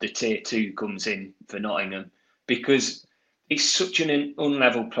 the Tier 2 comes in for Nottingham, because it's such an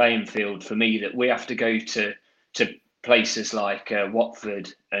unlevel playing field for me that we have to go to places like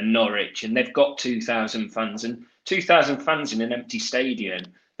Watford and Norwich, and they've got 2,000 fans, and 2,000 fans in an empty stadium,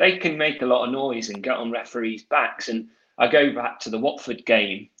 they can make a lot of noise and get on referees' backs. And I go back to the Watford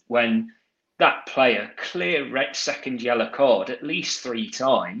game when that player clear second yellow card at least 3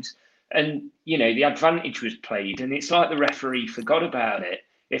 times. And, the advantage was played, and it's like the referee forgot about it.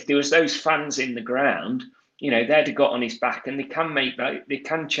 If there was those fans in the ground, they'd have got on his back, and they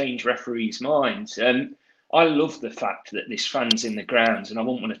can change referees' minds. I love the fact that there's fans in the grounds, and I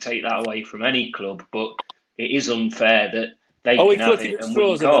won't want to take that away from any club, but it is unfair that they can have it and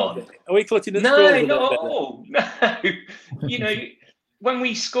we can't. Are we clutching at straws? No, not at all. No. When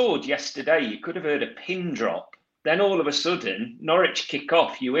we scored yesterday, you could have heard a pin drop. Then all of a sudden, Norwich kick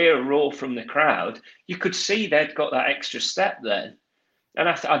off, you hear a roar from the crowd. You could see they'd got that extra step then. And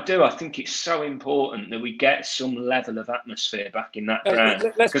I think it's so important that we get some level of atmosphere back in that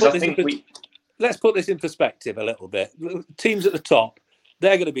ground. Let's put this in perspective a little bit. Teams at the top,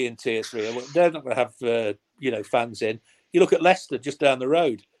 they're going to be in Tier 3. They're not going to have fans in. You look at Leicester just down the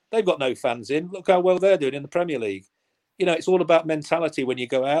road. They've got no fans in. Look how well they're doing in the Premier League. It's all about mentality when you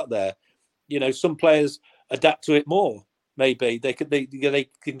go out there. Some players adapt to it more. Maybe they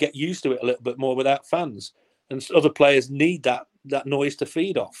can get used to it a little bit more without fans, and other players need that noise to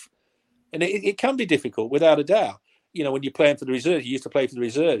feed off. And it can be difficult, without a doubt. When you're playing for the reserves, you used to play for the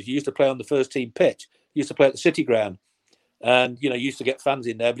reserves. You used to play on the first team pitch. You used to play at the City Ground, and you used to get fans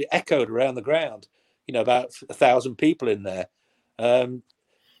in there, but it echoed around the ground. About 1,000 people in there.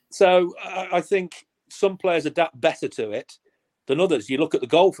 So I think some players adapt better to it than others. You look at the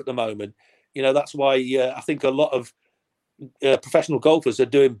golf at the moment. That's why I think a lot of professional golfers are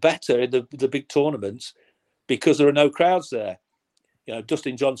doing better in the big tournaments because there are no crowds there.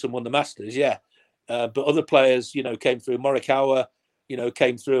 Dustin Johnson won the Masters, but other players, came through. Morikawa,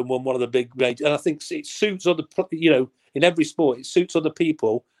 came through and won one of the big majors. And I think it suits other, in every sport, it suits other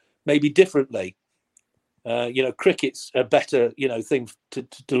people maybe differently. Cricket's a better, thing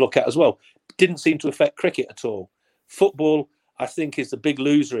to look at as well. didn't seem to affect cricket at all. Football, I think, is the big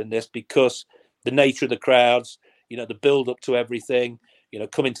loser in this because the nature of the crowds, the build up to everything,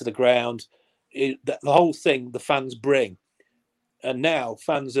 coming to the ground, the whole thing the fans bring. And now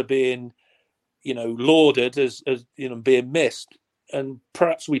fans are being, lauded as being missed. And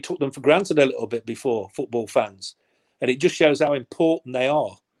perhaps we took them for granted a little bit before, football fans. And it just shows how important they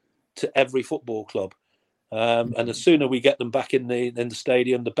are to every football club. And the sooner we get them back in the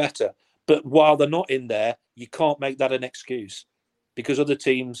stadium, the better. But while they're not in there, you can't make that an excuse because other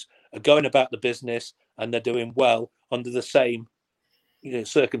teams are going about the business and they're doing well under the same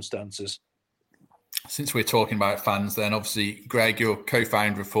circumstances. Since we're talking about fans, then obviously, Greg, you're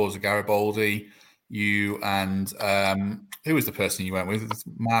co-founder of Forza Garibaldi. You and who was the person you went with?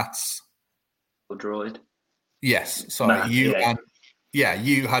 Matt Droid. Yes, sorry. Matt,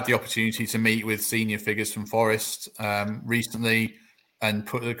 you had the opportunity to meet with senior figures from Forest recently and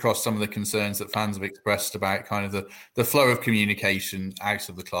put across some of the concerns that fans have expressed about kind of the flow of communication out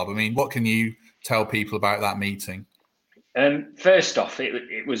of the club. I mean, what can you tell people about that meeting? First off,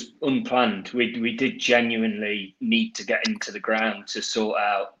 it was unplanned. We did genuinely need to get into the ground to sort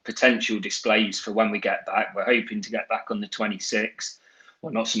out potential displays for when we get back. We're hoping to get back on the 26th.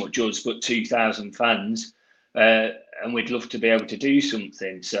 Well, not so much us, but 2,000 fans. And we'd love to be able to do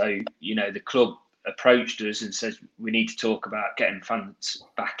something. So, the club approached us and said, we need to talk about getting fans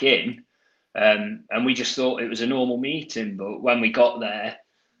back in. And we just thought it was a normal meeting. But when we got there,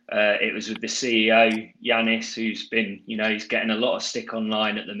 it was with the CEO, Yanis, who's been, he's getting a lot of stick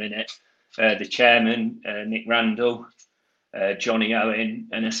online at the minute. The chairman, Nick Randall, Johnny Owen,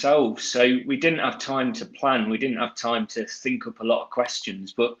 and ourselves. So we didn't have time to plan. We didn't have time to think up a lot of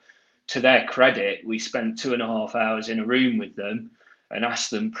questions. But to their credit, we spent 2.5 hours in a room with them and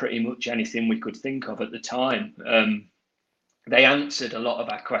asked them pretty much anything we could think of at the time. They answered a lot of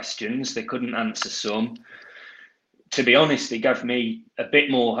our questions. They couldn't answer some. To be honest, they gave me a bit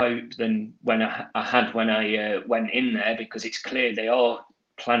more hope than when I had when I went in there, because it's clear they are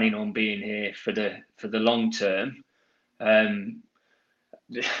planning on being here for the long term.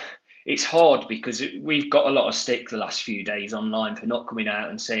 It's hard because we've got a lot of stick the last few days online for not coming out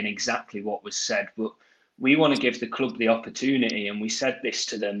and saying exactly what was said, but we want to give the club the opportunity, and we said this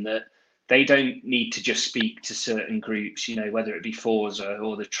to them, that they don't need to just speak to certain groups, whether it be Forza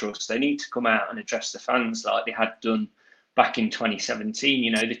or the Trust. They need to come out and address the fans like they had done back in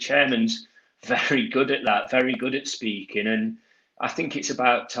 2017. The chairman's very good at that, very good at speaking. And I think it's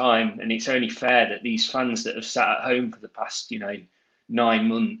about time, and it's only fair that these fans that have sat at home for the past, 9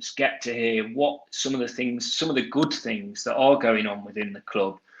 months get to hear what some of the good things that are going on within the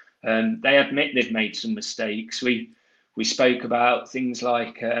club. They admit they've made some mistakes. We spoke about things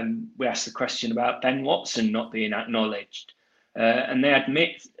like, we asked the question about Ben Watson not being acknowledged. And they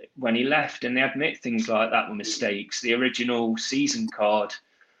admit when he left, and they admit things like that were mistakes. The original season card,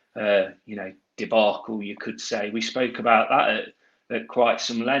 debacle, you could say. We spoke about that at quite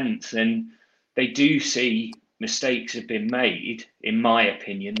some length, and they do see mistakes have been made, in my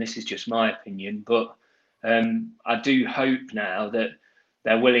opinion. This is just my opinion, but I do hope now that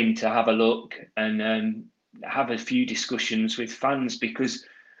they're willing to have a look and have a few discussions with fans, because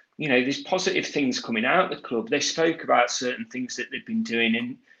there's positive things coming out of the club. They spoke about certain things that they've been doing,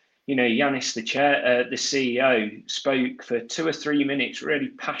 and Yanis, the CEO, spoke for 2 or 3 minutes really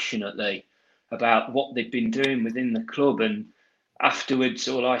passionately about what they've been doing within the club. And afterwards,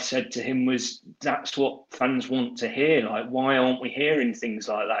 all I said to him was, that's what fans want to hear. Like, why aren't we hearing things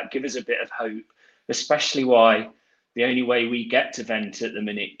like that? Give us a bit of hope, especially why the only way we get to vent at the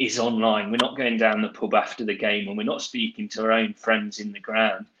minute is online. We're not going down the pub after the game, and we're not speaking to our own friends in the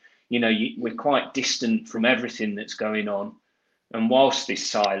ground. We're quite distant from everything that's going on. And whilst this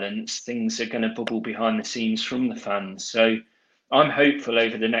silence, things are going to bubble behind the scenes from the fans. So I'm hopeful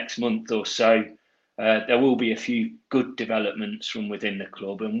over the next month or so, there will be a few good developments from within the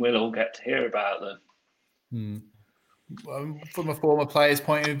club, and we'll all get to hear about them. From a former player's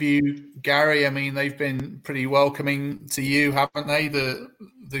point of view, Gary, I mean, they've been pretty welcoming to you, haven't they,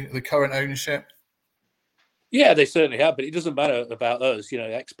 the current ownership? Yeah, they certainly have, but it doesn't matter about us,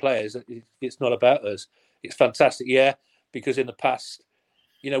 ex-players. It's not about us. It's fantastic, because in the past,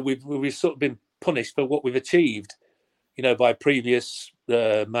 we've sort of been punished for what we've achieved, by previous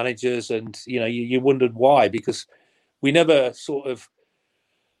managers, and, you wondered why, because we never sort of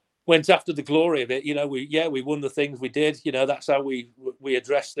went after the glory of it. We won the things we did. That's how we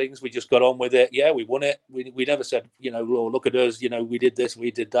addressed things. We just got on with it. Yeah, we won it. We never said, oh, look at us. We did this,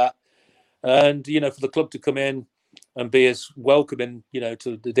 we did that. And, for the club to come in and be as welcoming,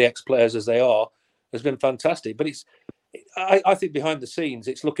 to the ex-players as they are, has been fantastic. But I think behind the scenes,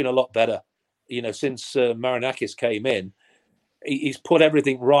 it's looking a lot better. since Marinakis came in, he's put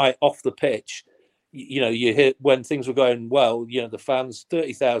everything right off the pitch. You hear when things were going well, the fans,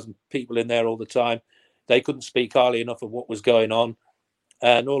 30,000 people in there all the time, they couldn't speak highly enough of what was going on.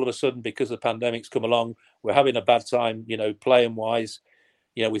 And all of a sudden, because the pandemic's come along, we're having a bad time, playing wise.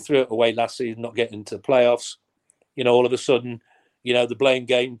 We threw it away last season, not getting into the playoffs. All of a sudden, the blame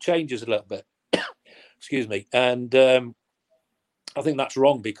game changes a little bit. Excuse me. And I think that's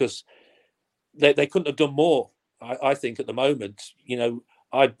wrong because they couldn't have done more. I think at the moment,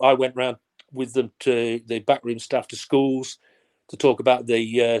 I went round with them to the backroom staff to schools to talk about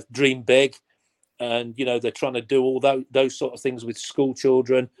the dream big. And, they're trying to do all those sort of things with school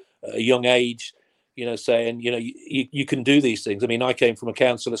children at a young age, saying, you can do these things. I mean, I came from a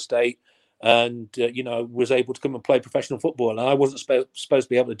council estate and, was able to come and play professional football. And I wasn't supposed to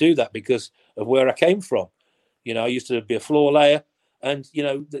be able to do that because of where I came from. I used to be a floor layer and,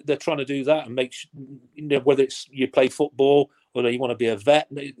 they're trying to do that and make whether it's you play football or you want to be a vet,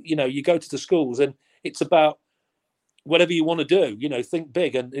 you go to the schools and it's about whatever you want to do, think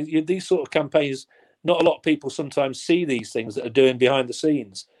big. And these sort of campaigns, not a lot of people sometimes see these things that are doing behind the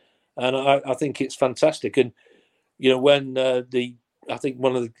scenes. And I think it's fantastic. And, when the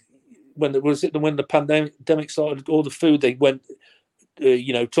pandemic started, all the food they went,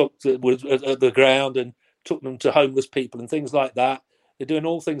 took was at the ground and took them to homeless people and things like that. They're doing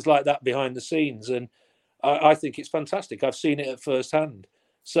all things like that behind the scenes. And I think it's fantastic. I've seen it at first hand.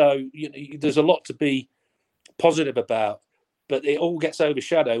 So, there's a lot to be positive about, but it all gets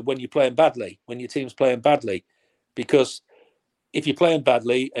overshadowed when you're playing badly, when your team's playing badly, because if you're playing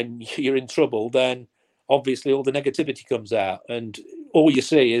badly and you're in trouble, then obviously all the negativity comes out and all you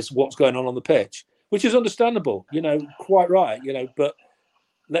see is what's going on the pitch, which is understandable, quite right, but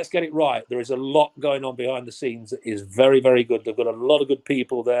let's get it right. There is a lot going on behind the scenes that is very, very good. They've got a lot of good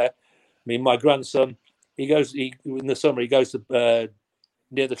people there. I mean, my grandson, in the summer, he goes to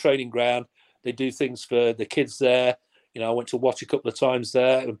near the training ground. They do things for the kids there. I went to watch a couple of times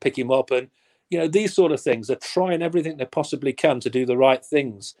there and pick him up. And, these sort of things, they're trying everything they possibly can to do the right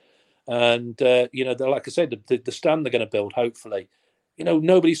things. And, they're, like I said, the stand they're going to build, hopefully.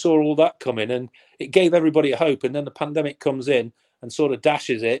 Nobody saw all that coming and it gave everybody a hope. And then the pandemic comes in and sort of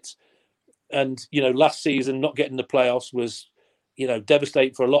dashes it. And, last season, not getting the playoffs was,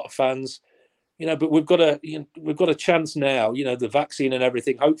 devastating for a lot of fans. But we've got a chance now, the vaccine and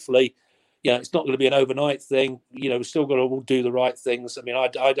everything, hopefully. It's not going to be an overnight thing. We've still got to do the right things. I mean,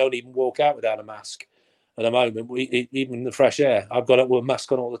 I don't even walk out without a mask at the moment, even in the fresh air. I've got a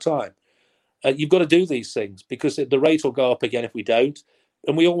mask on all the time. You've got to do these things because the rate will go up again if we don't.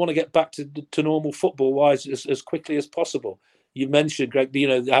 And we all want to get back to normal football-wise as quickly as possible. You mentioned, Greg,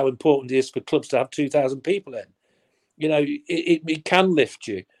 how important it is for clubs to have 2,000 people in. It can lift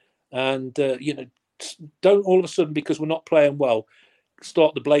you. And, don't all of a sudden, because we're not playing well,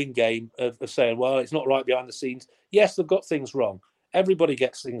 start the blame game of saying, well, it's not right behind the scenes. Yes, they've got things wrong. Everybody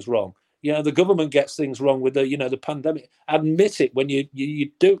gets things wrong. The government gets things wrong with the pandemic. Admit it when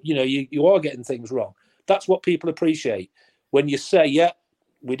you do, you are getting things wrong. That's what people appreciate. When you say, yeah,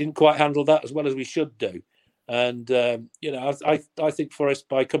 we didn't quite handle that as well as we should do. And, I think Forest,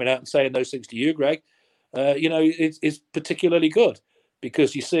 by coming out and saying those things to you, Greg, it's particularly good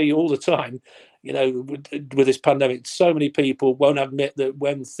because you see all the time, with this pandemic, so many people won't admit that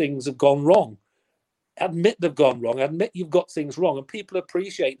when things have gone wrong. Admit they've gone wrong. Admit you've got things wrong, and people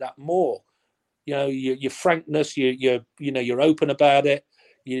appreciate that more. Your frankness. You're open about it.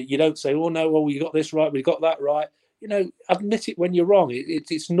 You don't say, "Oh no, well we got this right, we got that right." Admit it when you're wrong.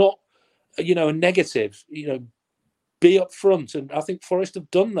 It's not, a negative. Be upfront, and I think Forest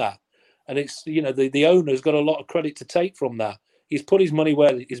have done that. And it's the owner's got a lot of credit to take from that. He's put his money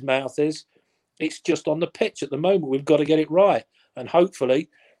where his mouth is. It's just on the pitch at the moment. We've got to get it right. And hopefully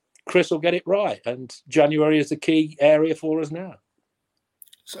Chris will get it right. And January is the key area for us now.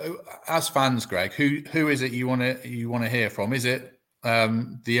 So as fans, Greg, who is it you want to hear from? Is it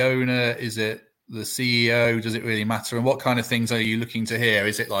the owner? Is it the CEO? Does it really matter? And what kind of things are you looking to hear?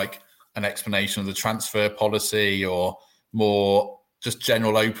 Is it like an explanation of the transfer policy or more just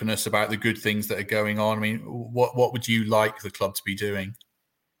general openness about the good things that are going on? I mean, what would you like the club to be doing?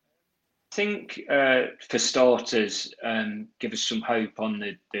 I think for starters, give us some hope on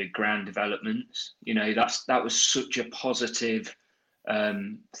the ground developments. That was such a positive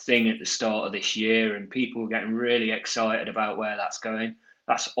thing at the start of this year, and people were getting really excited about where that's going.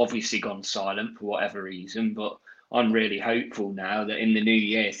 That's obviously gone silent for whatever reason, but I'm really hopeful now that in the new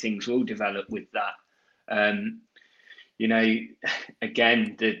year things will develop with that.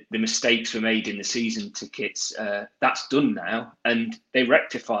 again, the mistakes were made in the season tickets. That's done now, and they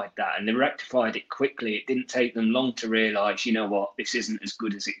rectified that, and they rectified it quickly. It didn't take them long to realise, this isn't as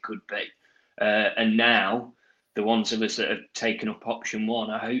good as it could be. And now the ones of us that have taken up option one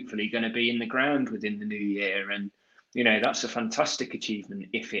are hopefully going to be in the ground within the new year. And, that's a fantastic achievement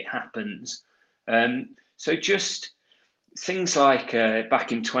if it happens. So just things like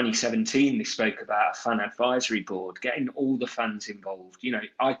back in 2017, they spoke about a fan advisory board, getting all the fans involved.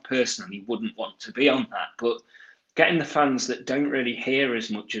 I personally wouldn't want to be on that, but getting the fans that don't really hear as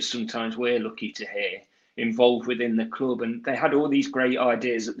much as sometimes we're lucky to hear involved within the club. And they had all these great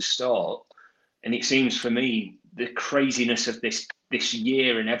ideas at the start. And it seems for me, the craziness of this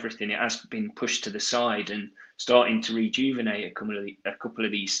year and everything, it has been pushed to the side and starting to rejuvenate a couple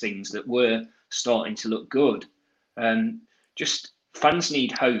of these things that were starting to look good. Just fans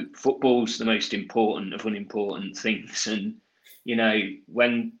need hope. Football's the most important of unimportant things. And,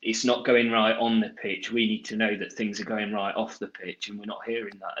 when it's not going right on the pitch, we need to know that things are going right off the pitch. And we're not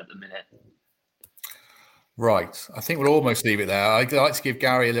hearing that at the minute. Right. I think we'll almost leave it there. I'd like to give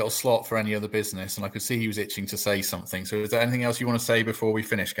Gary a little slot for any other business, and I could see he was itching to say something. So is there anything else you want to say before we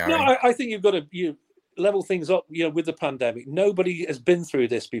finish, Gary? No, I think you've got to level things up, with the pandemic. Nobody has been through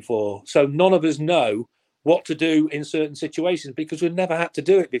this before. So none of us know what to do in certain situations because we've never had to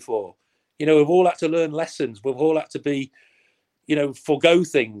do it before. We've all had to learn lessons. We've all had to be, forego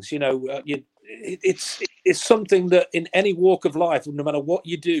things. It's something that in any walk of life, no matter what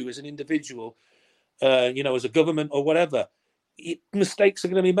you do as an individual, as a government or whatever, mistakes are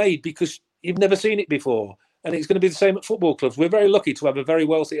going to be made because you've never seen it before. And it's going to be the same at football clubs. We're very lucky to have a very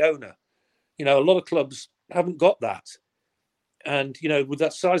wealthy owner. A lot of clubs haven't got that. And, with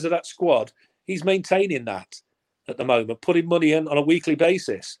that size of that squad, he's maintaining that at the moment, putting money in on a weekly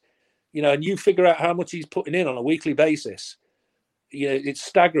basis, and you figure out how much he's putting in on a weekly basis. It's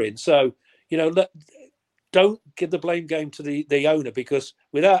staggering. So, don't give the blame game to the owner because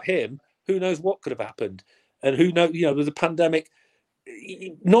without him, who knows what could have happened? And who knows, with the pandemic,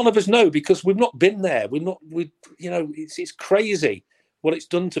 none of us know because we've not been there. It's crazy what it's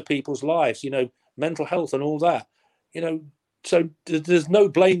done to people's lives, mental health and all that, so there's no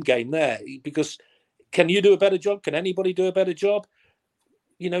blame game there because can you do a better job? Can anybody do a better job?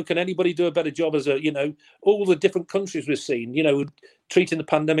 Can anybody do a better job as all the different countries we've seen, treating the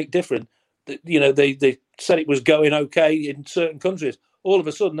pandemic different. They said it was going okay in certain countries. All of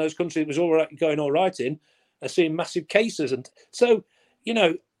a sudden, those countries it was going all right in are seeing massive cases. And so,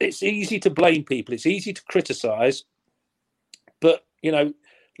 it's easy to blame people. It's easy to criticise. But,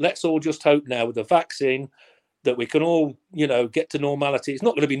 let's all just hope now with the vaccine that we can all, get to normality. It's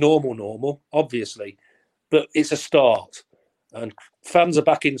not going to be normal, obviously, but it's a start. And fans are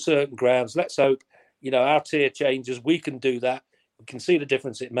back in certain grounds. Let's hope, our tier changes. We can do that. We can see the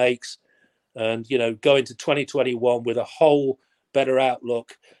difference it makes. And, go into 2021 with a whole better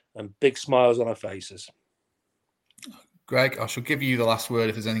outlook and big smiles on our faces. Greg, I shall give you the last word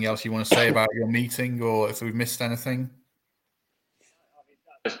if there's anything else you want to say about your meeting or if we've missed anything.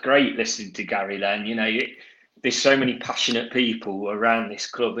 It's great listening to Gary then. There's so many passionate people around this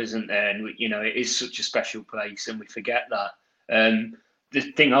club, isn't there? And, it is such a special place and we forget that. The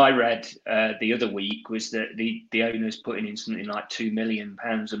thing I read the other week was that the owner's putting in something like £2 million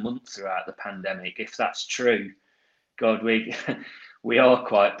a month throughout the pandemic. If that's true, God, we are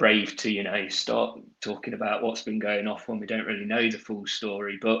quite brave to, start talking about what's been going off when we don't really know the full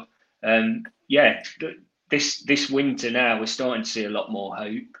story. But this winter now, we're starting to see a lot more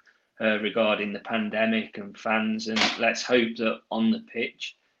hope regarding the pandemic and fans. And let's hope that on the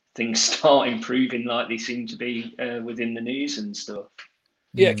pitch, things start improving like they seem to be within the news and stuff.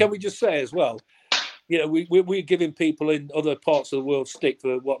 Yeah, can we just say as well, we're giving people in other parts of the world stick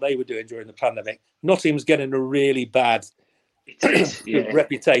for what they were doing during the pandemic. Nottingham's getting a really bad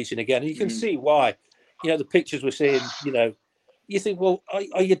reputation again. And you can see why. The pictures we're seeing, you think, well,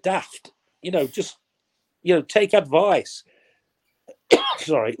 are you daft? Just, take advice.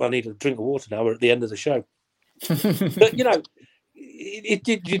 Sorry, I need a drink of water now. We're at the end of the show. But,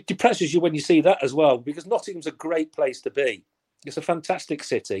 it depresses you when you see that as well, because Nottingham's a great place to be. It's a fantastic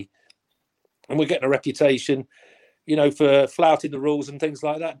city. And we're getting a reputation, for flouting the rules and things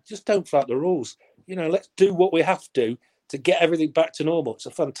like that. Just don't flout the rules. Let's do what we have to get everything back to normal. It's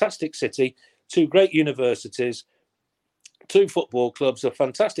a fantastic city, 2 great universities, 2 football clubs, a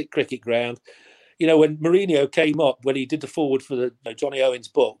fantastic cricket ground. When Mourinho came up, when he did the foreword for the Johnny Owens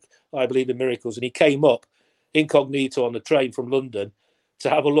book, I Believe in Miracles, and he came up incognito on the train from London to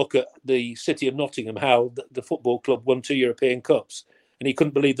have a look at the city of Nottingham, how the football club won 2 European Cups. And he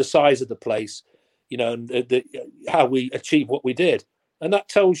couldn't believe the size of the place, and how we achieved what we did. And that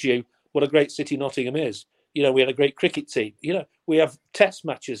tells you what a great city Nottingham is. We had a great cricket team. We have test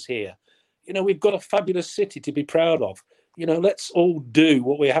matches here. We've got a fabulous city to be proud of. Let's all do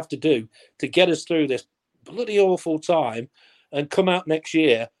what we have to do to get us through this bloody awful time and come out next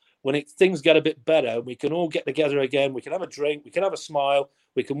year when things get a bit better. We can all get together again. We can have a drink. We can have a smile.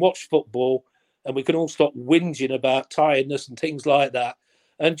 We can watch football, and we can all stop whinging about tiredness and things like that,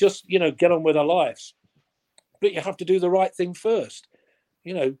 and just, get on with our lives. But you have to do the right thing first.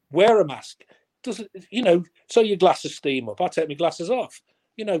 Wear a mask. Sew your glasses steam up. I take my glasses off.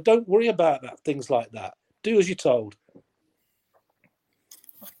 Don't worry about that. Things like that. Do as you're told.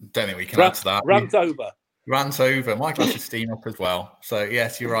 Don't think we can add to that. Rant over. My glasses steam up as well. So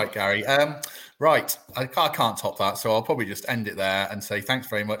yes, you're right, Gary. Right, I can't top that. So I'll probably just end it there and say thanks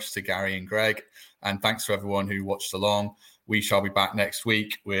very much to Gary and Greg, and thanks to everyone who watched along. We shall be back next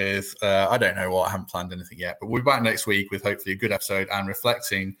week with, I don't know what, I haven't planned anything yet, but we'll be back next week with hopefully a good episode and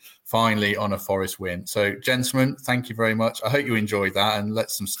reflecting finally on a Forest win. So, gentlemen, thank you very much. I hope you enjoyed that and let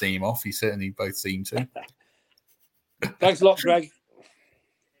some steam off. You certainly both seem to. Thanks a lot, Greg.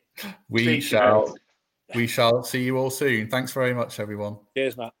 We shall see you all soon. Thanks very much, everyone.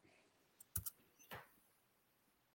 Cheers, Matt.